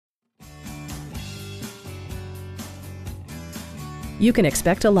You can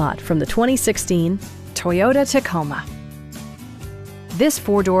expect a lot from the 2016 Toyota Tacoma. This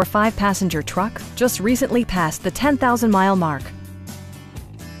four-door, five-passenger truck just recently passed the 10,000-mile mark.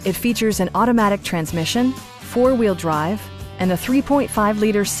 It features an automatic transmission, four-wheel drive, and a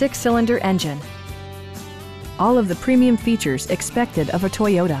 3.5-liter six-cylinder engine. All of the premium features expected of a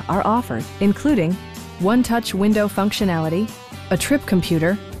Toyota are offered, including one-touch window functionality, a trip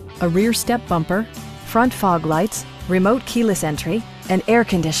computer, a rear step bumper, front fog lights, remote keyless entry, and air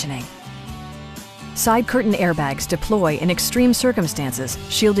conditioning. Side curtain airbags deploy in extreme circumstances,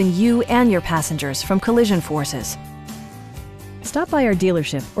 shielding you and your passengers from collision forces. Stop by our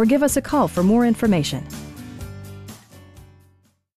dealership or give us a call for more information.